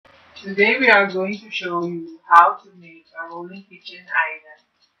Today we are going to show you how to make a rolling kitchen island.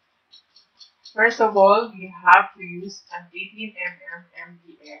 First of all, we have to use an 18 mm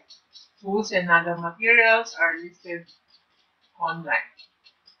MDF. Tools and other materials are listed online.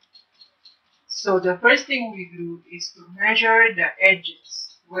 So the first thing we do is to measure the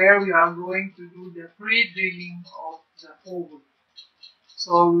edges where we are going to do the pre-drilling of the hole.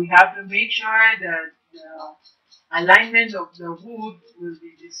 So we have to make sure that the alignment of the wood will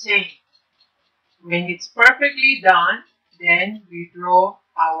be the same. When it's perfectly done, then we draw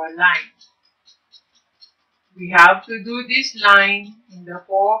our line. We have to do this line in the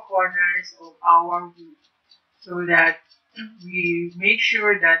four corners of our wood so that we make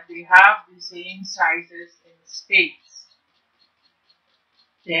sure that they have the same sizes and space.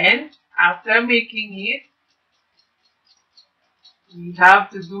 Then, after making it, we have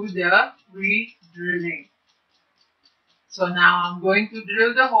to do the re-drilling. So now I'm going to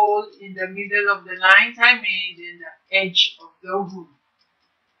drill the hole in the middle of the lines I made in the edge of the wood.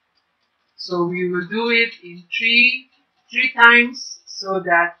 So we will do it in three times so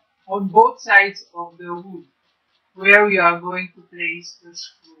that on both sides of the wood where we are going to place the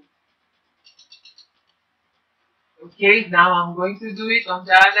screw. Okay, now I'm going to do it on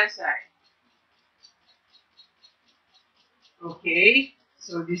the other side. Okay,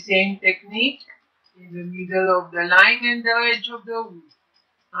 so the same technique in the middle of the line and the edge of the wood.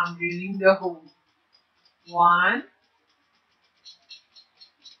 I'm drilling the hole. 1,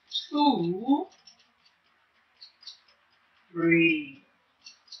 2, 3.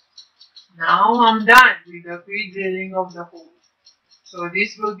 Now I'm done with the pre-drilling of the hole. So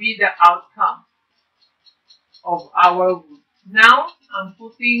this will be the outcome of our wood. Now I'm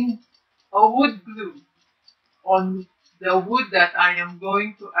putting a wood glue on the wood that I am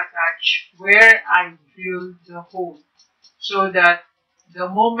going to attach where I drill the hole, so that the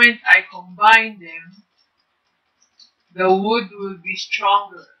moment I combine them, the wood will be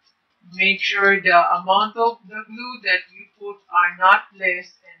stronger. Make sure the amount of the glue that you put are not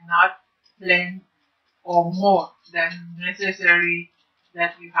less and not blend or more than necessary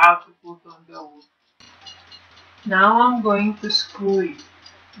that you have to put on the wood. Now I'm going to screw it.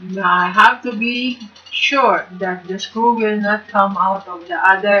 Now I have to be sure that the screw will not come out of the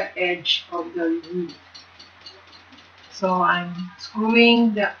other edge of the wood. So I've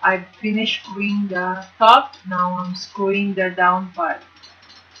finished screwing the top. Now I'm screwing the down part.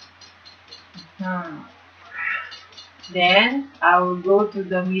 Then I will go to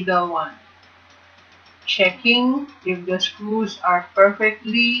the middle one, checking if the screws are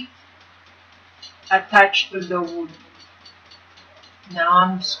perfectly attached to the wood. Now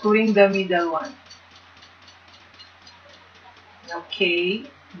I'm screwing the middle one. Okay,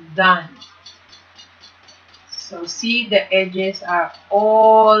 done. So see, the edges are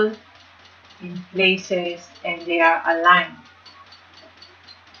all in places and they are aligned.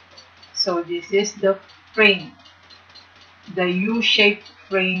 So this is the frame, the U-shaped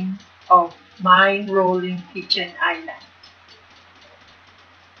frame of my rolling kitchen island.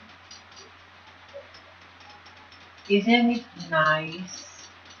 Isn't it nice?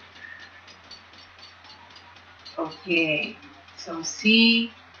 Okay, so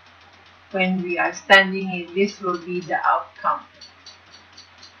see, when we are standing in, this will be the outcome.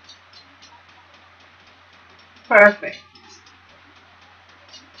 Perfect.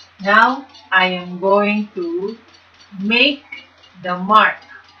 Now I am going to make the mark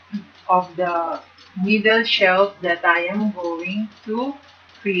of the middle shelf that I am going to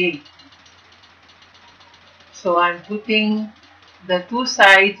create. So I'm putting the two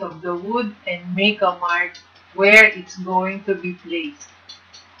sides of the wood and make a mark where it's going to be placed.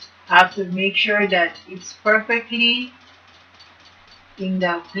 I have to make sure that it's perfectly in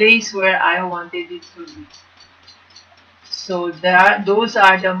the place where I wanted it to be. So those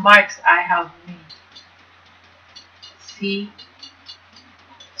are the marks I have made. See?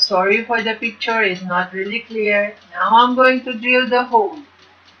 Sorry for the picture, it's not really clear. Now I'm going to drill the hole.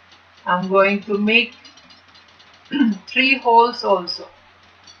 I'm going to make 3 holes also,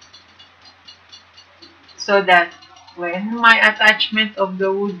 so that when my attachment of the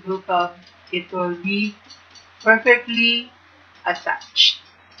wood will come, it will be perfectly attached.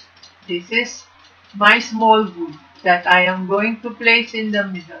 This is my small wood that I am going to place in the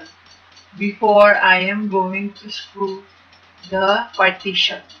middle before I am going to screw the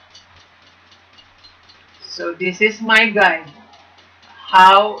partition. So this is my guide,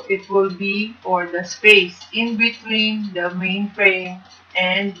 how it will be, or the space in between the main frame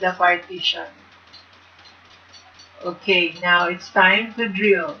and the partition. Okay, now it's time to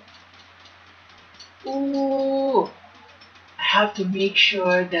drill. Ooh! have to make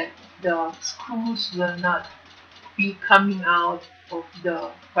sure that the screws will not be coming out of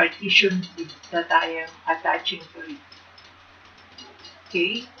the partition that I am attaching to it.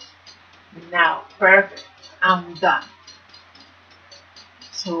 Okay, now perfect, I'm done.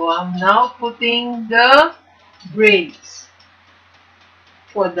 So I'm now putting the braids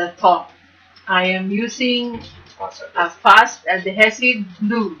for the top. I am using a fast adhesive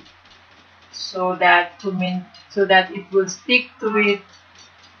glue so that it will stick to it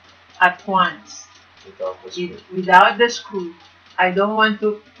at once without the screw. I don't want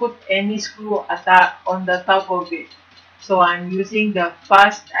to put any screw on the top of it, so I'm using the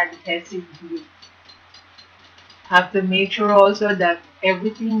fast adhesive glue. Have to make sure also that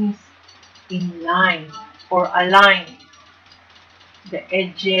everything is in line or aligned, the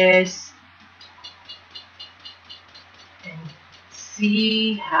edges, and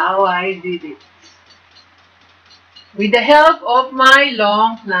see how I did it with the help of my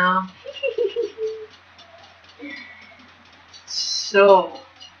long clamp. So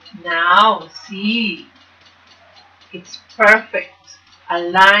now see, it's perfect,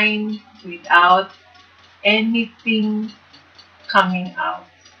 aligned without anything coming out.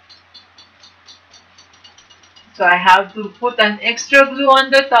 So I have to put an extra glue on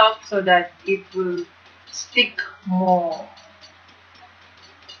the top so that it will stick more.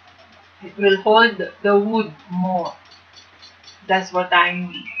 It will hold the wood more. That's what I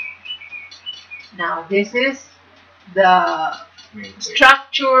mean. Now this is the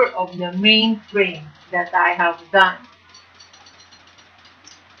structure of the main frame that I have done.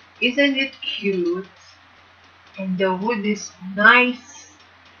 Isn't it cute? And the wood is nice.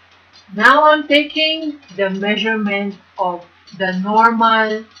 Now I'm taking the measurement of the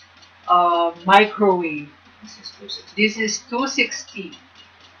normal microwave. This is 260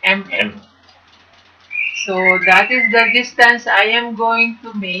 mm. So that is the distance I am going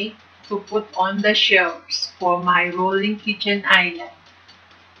to make to put on the shelves for my rolling kitchen island.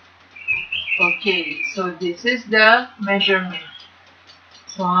 Okay, so this is the measurement.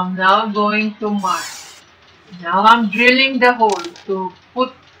 So I'm now going to mark. Now I'm drilling the hole to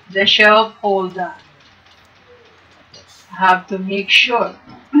put the shelf holder. I have to make sure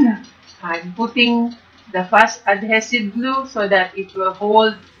I'm putting the fast adhesive glue so that it will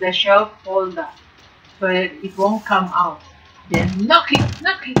hold the shelf holder, so that it won't come out. Then knock it,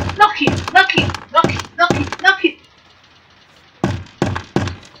 knock it, knock it, knock it, knock it, knock it, knock it.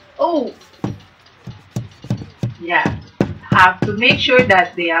 Oh, yeah. Have to make sure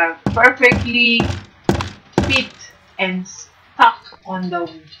that they are perfectly fit and stuck on the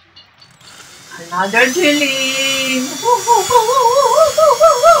wood. Another drilling.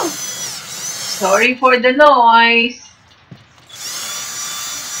 Sorry for the noise.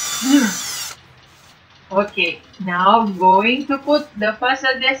 Okay, now I'm going to put the fast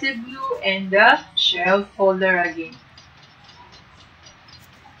adhesive glue and the shelf holder again.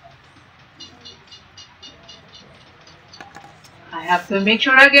 I have to make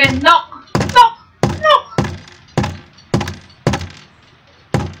sure again, knock, knock, knock.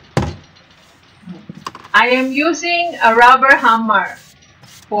 I am using a rubber hammer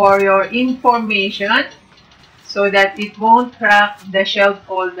for your information so that it won't crack the shelf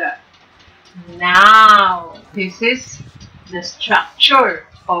holder. Now, this is the structure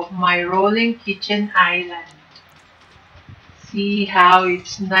of my rolling kitchen island. See how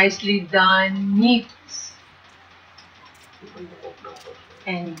it's nicely done, neat,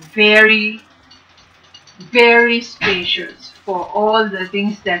 and very, very spacious for all the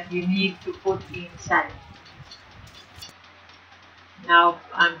things that you need to put inside. Now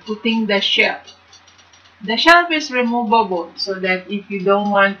I'm putting the shelf. The shelf is removable so that if you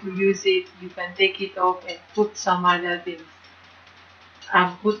don't want to use it, you can take it off and put some other things.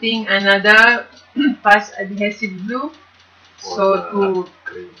 I'm putting another fast adhesive glue so to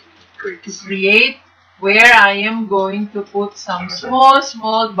create where I am going to put some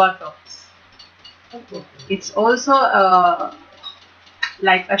small buttons. It's also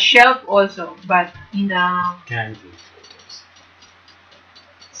like a shelf also, but in a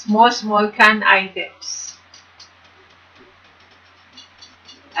small can items.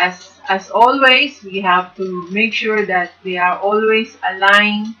 As always, we have to make sure that they are always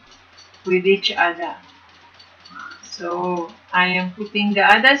aligned with each other. So I am putting the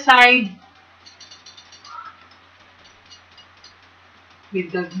other side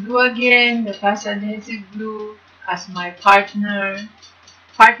with the glue again, the fast adhesive glue as my partner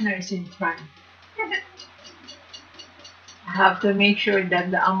is in front. I have to make sure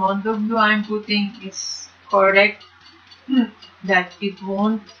that the amount of glue I'm putting is correct, that it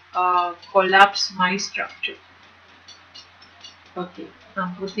won't collapse my structure. Okay,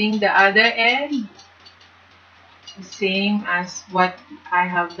 I'm putting the other end the same as what I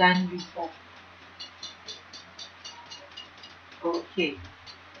have done before. Okay.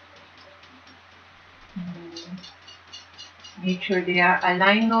 Make sure they are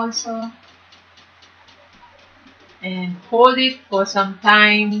aligned also. And hold it for some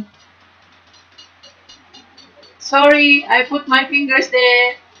time. Sorry, I put my fingers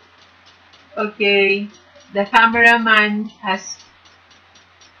there. Okay, the cameraman has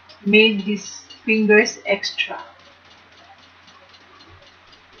made his fingers extra.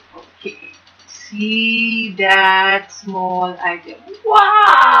 Okay, see that small item.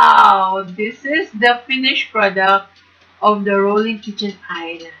 Wow, this is the finished product of the rolling kitchen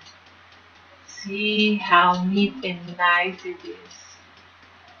island. See how neat and nice it is.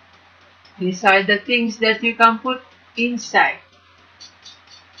 These are the things that you can put inside.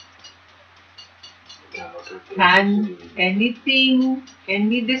 Anything,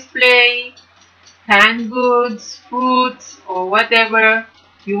 any display, canned goods, fruits, or whatever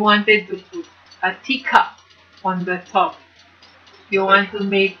you wanted to put. A teacup on the top. You want to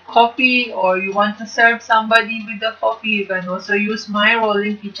make coffee or you want to serve somebody with the coffee, you can also use my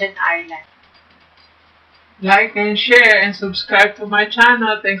rolling kitchen island. Like and share and subscribe to my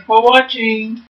channel. Thanks for watching.